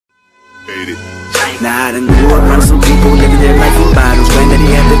Nah, I done grew up around some people living their life in bottles. Granddaddy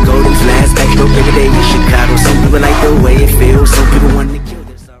had the golden flask, backdoor every day in Chicago. Some people like the way it feels, some people want to kill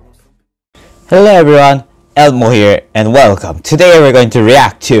their sorrows. Hello everyone, Elmo here, and welcome. Today we're going to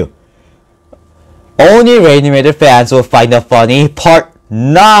react to Only Rainimator Fans Will Find It Funny Part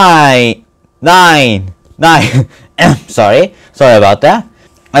 9. Sorry about that.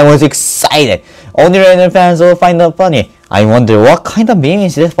 I was excited. Only Rainimator Fans Will Find It Funny. I wonder what kind of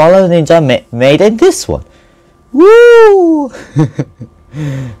memes this FallenNinja made in this one. Woo!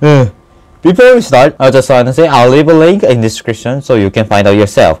 Before we start, I just want to say I'll leave a link in the description so you can find out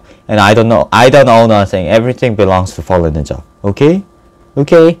yourself. And I don't know nothing. Everything belongs to FallenNinja. Okay?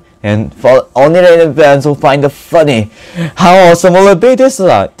 Okay? And Only Rainimator Fans Will Find It Funny. How awesome will it be this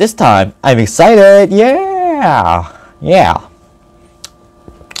time? I'm excited. Yeah.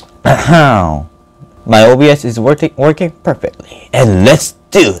 My OBS is working perfectly, and let's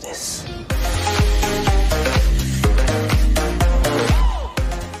do this.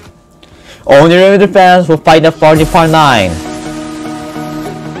 Only Rainimator Fans Will Find It Funny Part 9.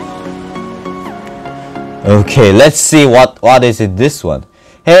 Okay, let's see what is in this one.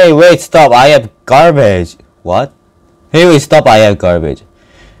 Hey, wait, stop! I have garbage. What? Hey, wait, stop! I have garbage.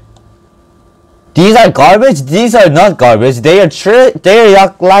 These are garbage? These are not garbage. They are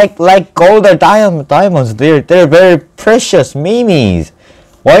like gold or diamonds. They're very precious memes.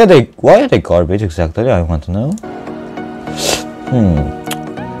 Why are they garbage exactly? I want to know.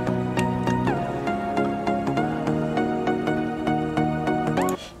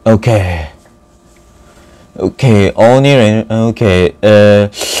 Okay.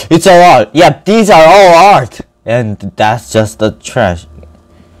 It's all art. Yeah, these are all art. And that's just the trash.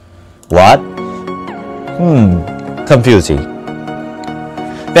 What? Confusing.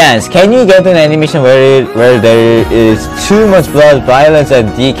 Fans, can you get an animation where there is too much blood, violence,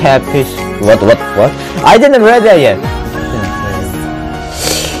 and decapitation? What? I didn't read that yet.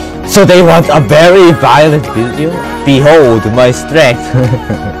 So they want a very violent video? Behold my strength.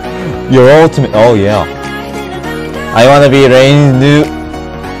 Your ultimate. Oh yeah. I wanna be Rainu.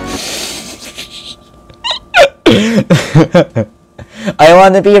 I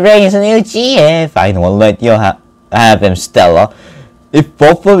want to be Rain's new GF. I won't let you have him, Stella. If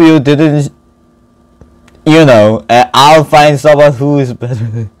both of you didn't, you know, I'll find someone who is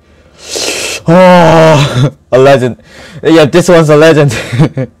better. Oh, a legend. Yeah, this one's a legend.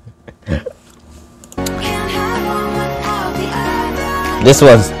 This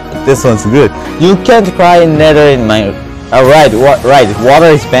one's good. You can't cry in Nether in my. Right.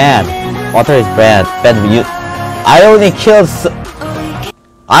 Water is bad. Bad.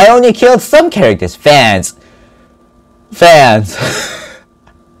 I only killed some characters. Fans.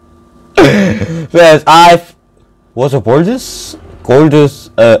 What's up, gorgeous?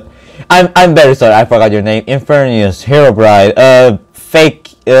 I'm very sorry. I forgot your name. Infernius, Herobrine,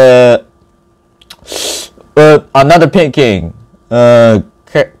 fake, another Pink King,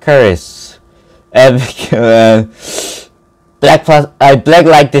 Curris, Black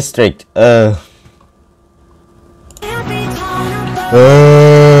Light District,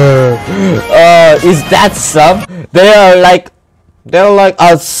 is that some? There are like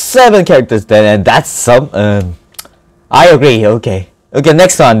 7 characters then, and that's some. I agree. Okay,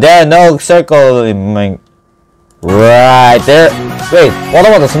 next one. There are no circle in my right there. Wait, what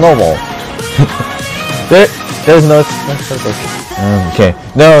about the snowball? there's no circle. Okay,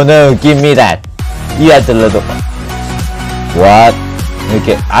 no, give me that. You had the little. What?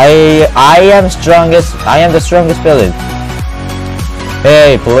 Okay, I am strongest. I am the strongest villain.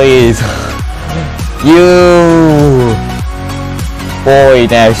 Hey, please. You boy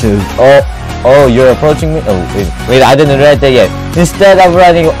actions. Oh, you're approaching me. Oh, wait, I didn't read that yet. Instead of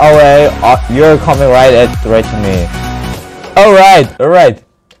running away, you're coming right to me. All right.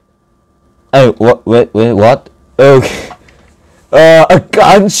 Oh, what? Okay. A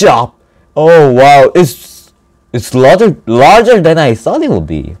gun shop. Oh wow, it's larger than I thought it would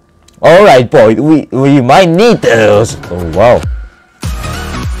be. All right, boy, we might need those. Oh wow.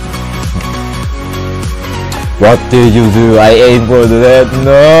 What did you do? I aimed for that.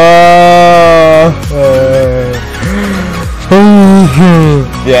 No.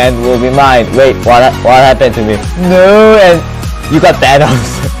 The end will be mine. Wait, what happened to me? No, and you got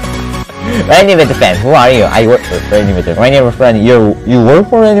Thanos. Rainimator fan, who are you? I work for Rainimator. Rainimator fan, you work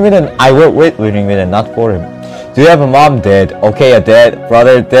for Rainimator? I work with Rainimator, not for him. Do you have a mom dead? Okay, a dead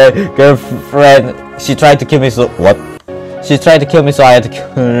brother dead. Girlfriend, she tried to kill me. So what? She tried to kill me, so I had to kill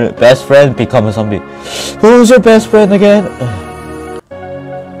her best friend, become a zombie. Who's your best friend again?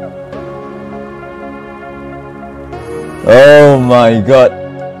 Oh my god.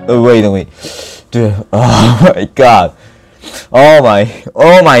 wait. Dude, oh my god. Oh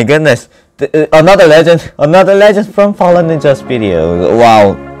my goodness. Another legend from FallenNinja's video.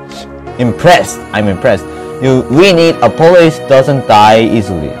 Wow. Impressed. I'm impressed. We need a police doesn't die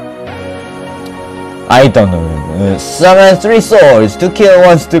easily. I don't know. Summon 3 swords to kill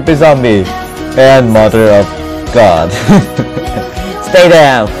 1 stupid zombie. And Mother of God. Stay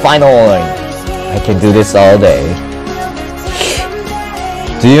down. Final warning. I can do this all day.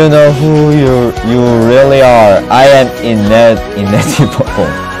 Do you know who you really are? I am inevitable.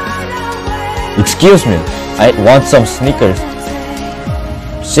 Excuse me. I want some sneakers.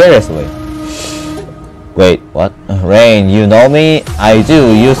 Seriously. Wait, what? Rain, you know me? I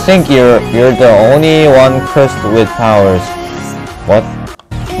do. You think you're the only one cursed with powers. What?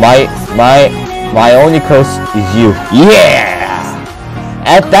 My only curse is you. Yeah!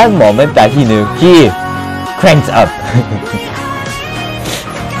 At that moment that he knew, he cranked up.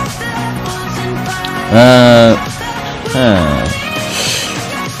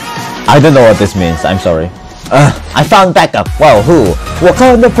 I don't know what this means. I'm sorry. I found backup. Wow, who?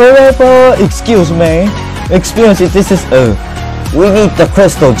 Wakanda forever. Excuse me. Experience it. This is we need the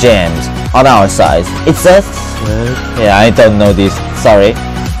crystal gems on our side. It says. Yeah, I don't know this. Sorry.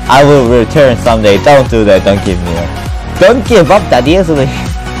 I will return someday. Don't do that. Don't give me up. Don't give up that easily.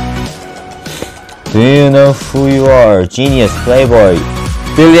 Do you know who you are? Genius, playboy,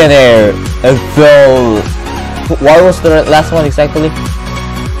 billionaire. What was the last one exactly?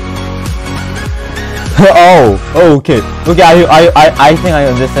 Oh, okay. I think I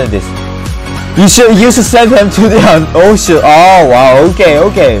understand this. You should send him to the ocean. Oh wow,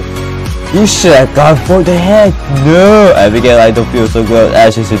 okay. You should have gone for the head. No, Abigail, I don't feel so good.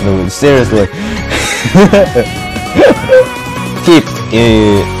 Ashes in the wood. Seriously. Keep.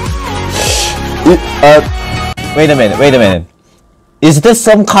 Wait a minute. Is this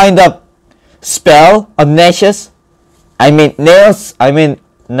some kind of spell? Omniscience? I mean nails.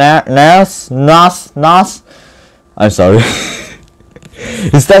 Nas. I'm sorry.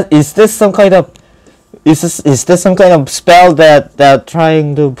 Is this some kind of spell that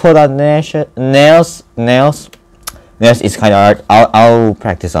trying to put on nails? Nails is kind of hard. I'll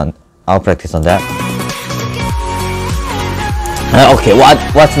practice on that. Okay,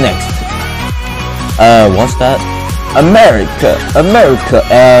 what's next? What's that? America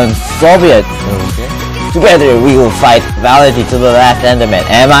and Soviet. Okay. Together we will fight valiantly to the last enderman.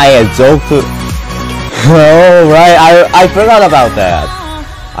 Am I a joke to? Oh right, I forgot about that.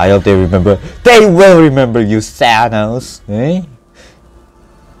 I hope they remember. They will remember you, Thanos. Eh?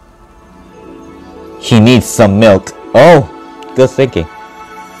 He needs some milk. Oh, good thinking.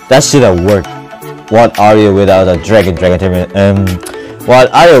 That should have worked. What are you without a dragon?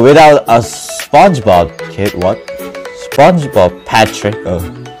 What are you without a SpongeBob kid? What? SpongeBob Patrick. Oh.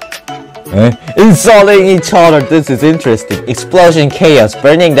 Insulting each other. This is interesting. Explosion, chaos,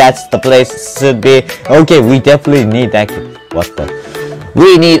 burning. That's the place should be. Okay, we definitely need that. What the?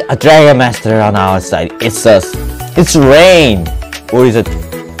 We need a Dragon Master on our side. It's us. It's Rain. Or is it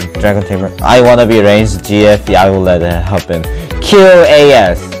Dragon Tamer? I wanna be Rain's GF. I will let it happen. Kill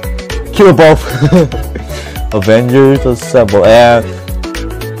AS. Kill both. Avengers assemble. And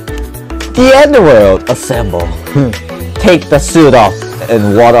the Underworld assemble. Take the suit off.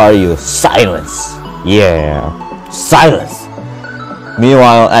 And what are you? Silence. Yeah. Silence.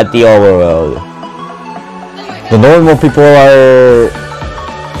 Meanwhile, at the overworld, the normal people are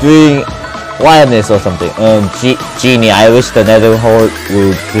doing wildness or something. Genie, I wish the nether horde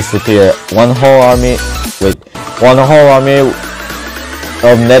would disappear. One whole army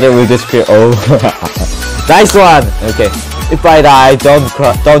of nether will disappear. Oh. Nice one. Okay. If I die,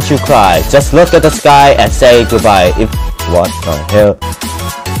 don't you cry. Just look at the sky and say goodbye. If what the hell?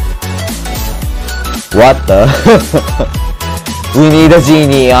 What the? We need a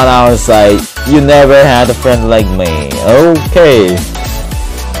genie on our side. You never had a friend like me. Okay.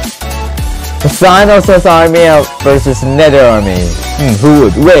 The Thanos' army versus Nether army. Who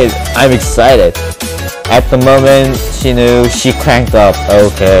would? Wait, I'm excited. At the moment, she knew she cranked up.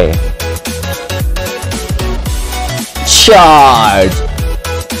 Okay. Charge!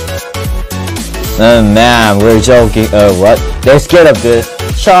 Man, we're joking. What? They're scared of this.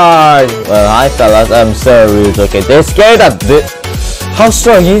 Charge! Well, hi fellas, I'm so rude. Okay, they're scared of this. How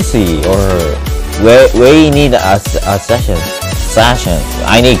strong is he? Or we need a session.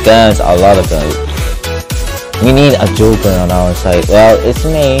 I need guns, a lot of guns. We need a Joker on our side. Well, it's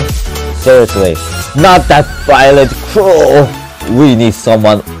me. Seriously, not that violent, cruel. We need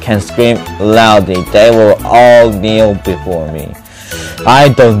someone can scream loudly. They will all kneel before me. I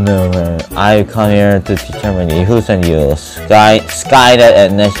don't know, man. I come here to determine who sent you. Skynet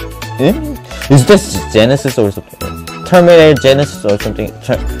and is this Genesis or something? Terminator Genesis or something?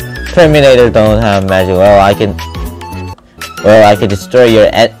 Terminator don't have magic. Well, I can destroy your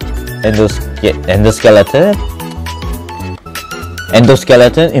endoskeleton.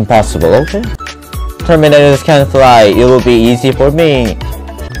 Endoskeleton? Impossible. Okay. Terminators can fly. It will be easy for me.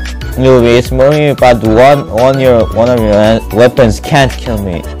 It will be smooth, but one of your weapons can't kill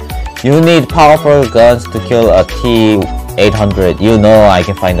me. You need powerful guns to kill a T-800. You know I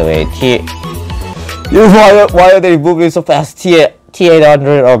can find a way. Why are they moving so fast?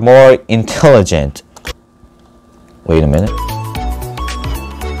 T-800 are more intelligent. Wait a minute.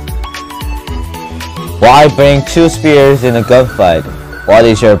 Why bring 2 spears in a gunfight? What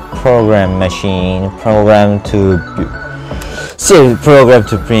is your program machine? Programmed to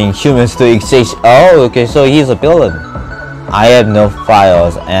bring humans to exchange. Oh, okay, so he's a villain. I have no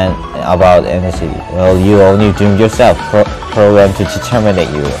files about any city. Well, you only doomed yourself. Programmed to terminate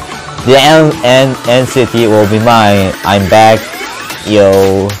you. The end city will be mine. I'm back,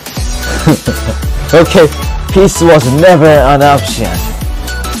 yo. Okay, peace was never an option.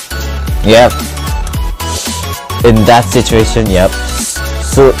 Yep. In that situation, yep.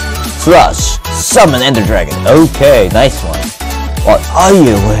 Slush, summon Ender Dragon. Okay, nice one. What are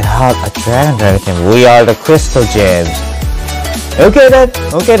you without a dragon? We are the Crystal Gems. Okay then.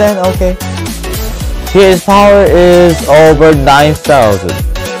 His power is over 9,000.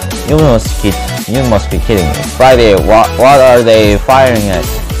 You must be kidding me. Friday, what are they firing at?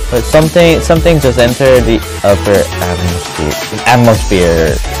 But something just entered the upper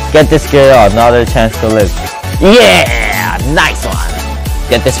atmosphere. Get this girl another chance to live. Yeah, nice one.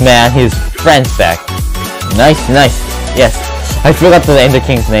 Get this man his friends back. Nice. Yes, I forgot the Ender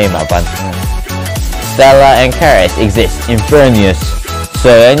King's name, but Stella and Karis exist. Infernius. So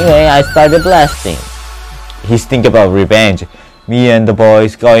anyway, I started blasting. He's thinking about revenge. Me and the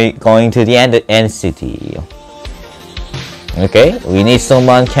boys going to the end city. Okay, we need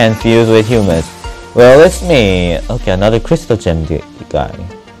someone can fuse with humans. Well, it's me. Okay, another crystal gem guy.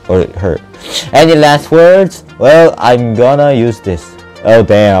 Or her. Any last words? Well, I'm gonna use this. Oh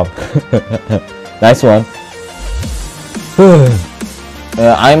damn. Nice one.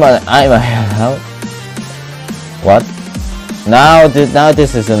 I'm a what? Now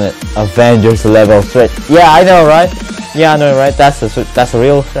this is an Avengers level threat. Yeah, I know, right? That's a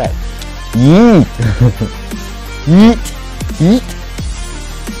real threat. Yeet. Yeet.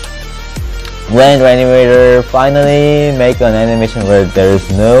 When Rainimator finally make an animation where there is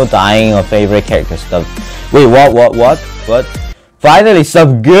no dying of favorite character stuff. Wait, what? Finally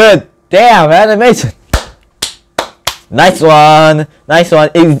some good damn animation. Nice one.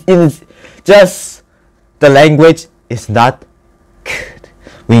 It's just the language is not good.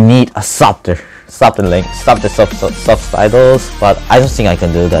 We need a softer subtitles, but I don't think I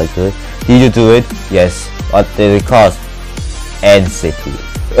can do that good. Did you do it? Yes. What did it cost? NCT.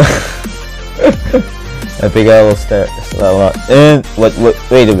 I think I will start.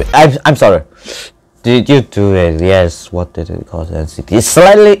 Wait a minute. I'm sorry. Did you do it? Yes. What did it cost? NCT. It's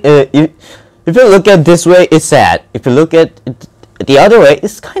slightly. If you look at this way, it's sad. If you look at it the other way,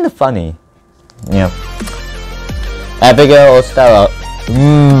 it's kind of funny. Yeah. Abigail or Stella.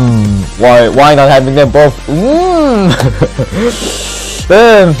 Why not having them both?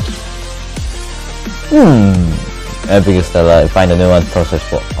 Abigail, Stella, find a new one process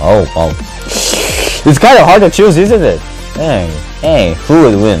for. Oh wow. It's kind of hard to choose, isn't it? Hey, who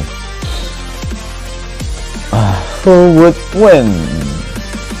would win? Who would win?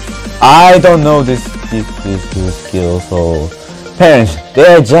 I don't know these two skills. So parents,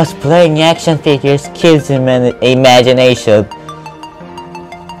 they're just playing action figures, kids' imagination.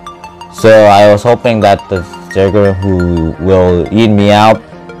 So I was hoping that the Jagger who will eat me out,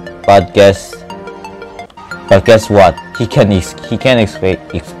 but guess what? He can escape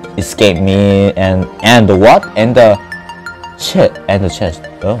me and the what? And the chest.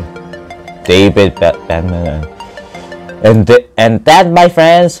 Oh, David Batman. And that, my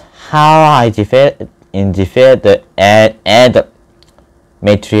friends, how I defeat the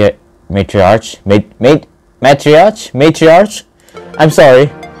matriarch. I'm sorry.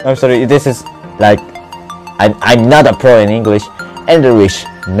 This is like I'm not a pro in English.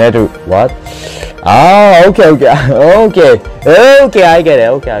 Nether what? Oh, okay. I get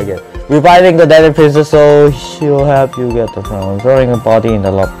it. Reviving the Nether Princess so she'll help you get the throne. Throwing a body in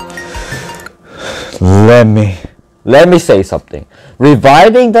the lava. Let me say something.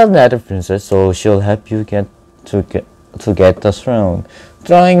 Reviving the Nether Princess so she'll help you get the throne.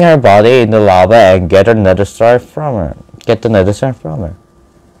 Throwing her body in the lava and get another star from her. get the nether strength from her.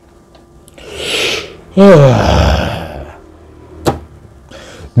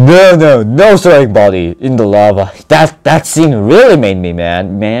 No throwing body in the lava. That scene really made me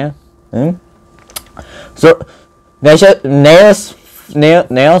mad, man. So Nails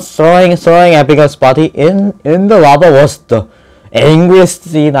throwing Abigail's body in the lava was the angriest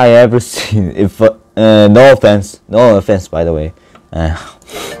scene I ever seen. If no offense by the way.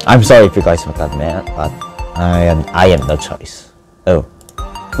 I'm sorry if you guys got mad, but I am no choice. Oh,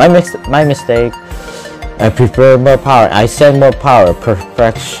 my mistake. I prefer more power. I said more power.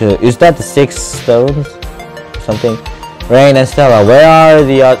 Perfection. Is that the 6 stones? Something. Rain and Stella. Where are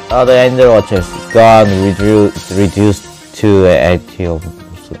the other Ender Watchers? Gone. Reduced to 80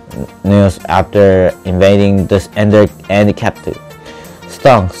 news after invading this Ender and captive.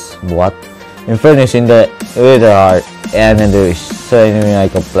 Stunks. What? Infernus in the Wither Heart and Ender. So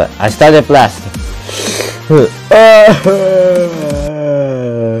anyway, I started blasting.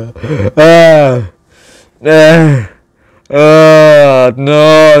 No,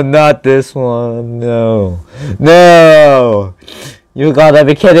 not this one. No, you gotta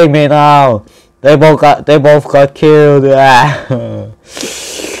be kidding me now. They both got killed.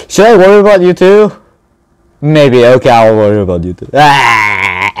 Should I worry about you too? Maybe. Okay, I'll worry about you too.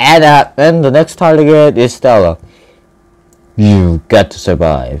 And the next target is Stella. You got to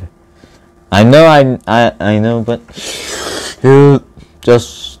survive. I know, but you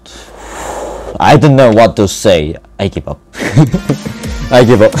just. I don't know what to say. I give up. I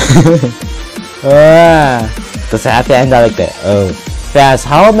give up. Does it have to end like that? Oh. Fast,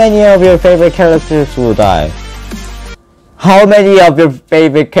 how many of your favorite characters will die? How many of your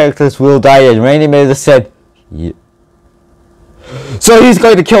favorite characters will die? And Rainimator said, yeah. So he's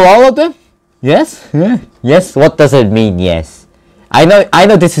going to kill all of them? Yes? Yes? What does it mean, yes? I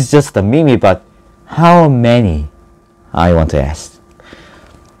know this is just a meme, but how many? I want to ask.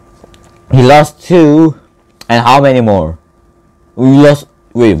 He lost 2, and how many more? We lost,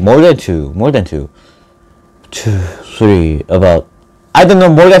 wait, more than 2, 2, 3, about, I don't know,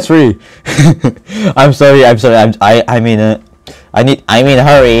 more than 3. I'm sorry, I mean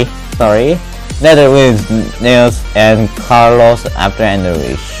hurry, sorry. Nether wins Nails and Carlos after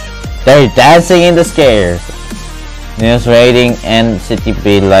Enderwish. They're dancing in the scares. Nails raiding End City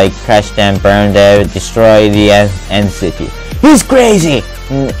be like crash them, burn them, destroy the End City. He's crazy!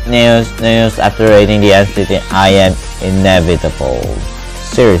 Nails after raiding the End City, I am inevitable.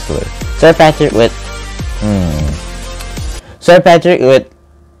 Seriously. Sir Patrick with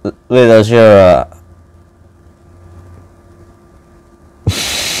Azura.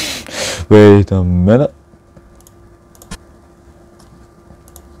 Wait a minute.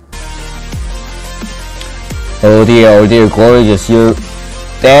 Oh dear, gorgeous, you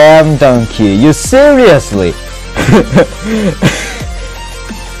damn donkey, you seriously?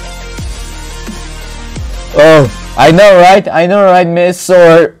 Oh, I know right, miss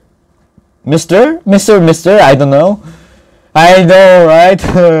or mister, I don't know. I know, right?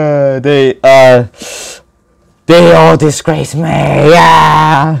 They all disgrace me,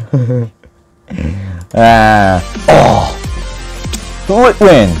 yeah. Who would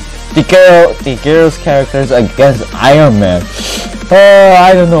win? The girl's characters against Iron Man. Oh,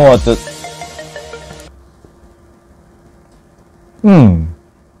 I don't know what to.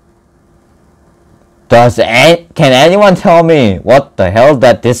 Can anyone tell me what the hell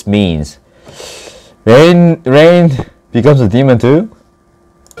that this means? Rain becomes a demon too?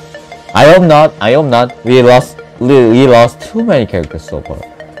 I hope not. We lost too many characters so far.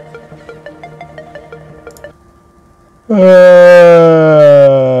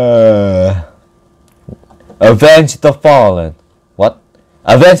 Avenge the Fallen. What?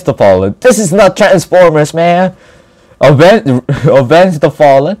 Avenge the Fallen. This is not Transformers, man. Avenge the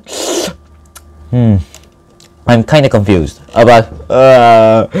Fallen. I'm kind of confused about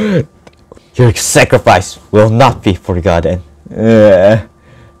your sacrifice will not be forgotten. RIP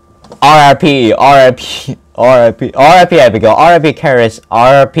Abigail, RIP Karis,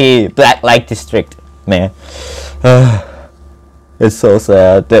 RIP Black Light District, man. It's so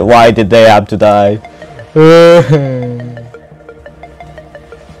sad. Why did they have to die?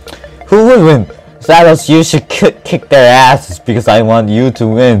 Who would win? Saddles, you should kick their asses because I want you to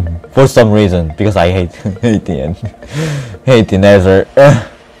win for some reason. Because I hate the end. Hate the Nether.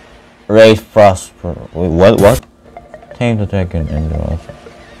 Raid Frost. Wait, what? Tame the dragon and the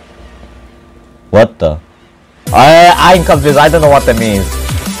what the? I'm confused. I don't know what that means.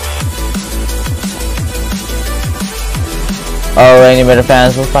 Oh, Rainimator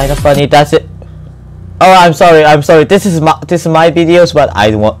fans will find it funny. That's it. Oh, I'm sorry. This is my videos, but I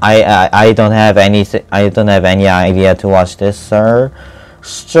don't have anything. I don't have any idea to watch this, sir.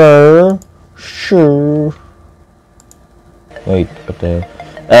 Sure. Wait, okay.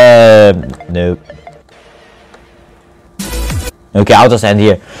 Nope. Okay, I'll just end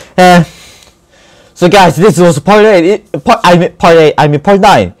here. So guys, this was part 8. I mean part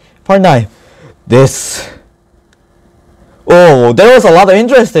 9. Part 9. This. Oh, there was a lot of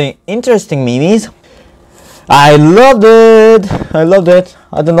interesting memes. I loved it.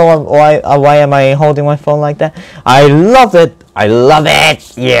 I don't know why am I holding my phone like that. I loved it.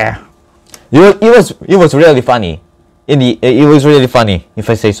 Yeah. It was really funny. It was really funny, if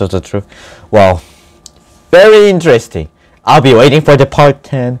I say so the truth. Well, very interesting. I'll be waiting for the part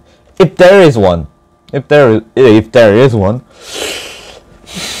 10, if there is one. If there is one.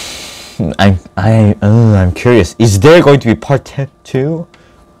 I'm curious. Is there going to be part 10 too?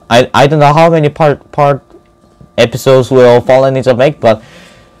 I don't know how many part episodes will FallenNinja make, but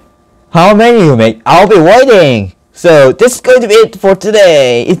how many you make, I'll be waiting. So this is going to be it for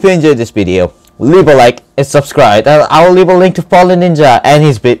today. If you enjoyed this video, leave a like and subscribe. I'll leave a link to FallenNinja and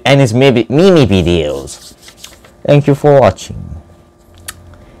his mimi videos. Thank you for watching,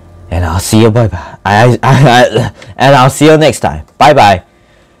 and I'll see you. Bye bye. And I'll see you next time. Bye bye.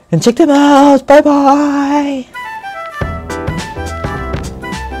 And check them out. Bye bye.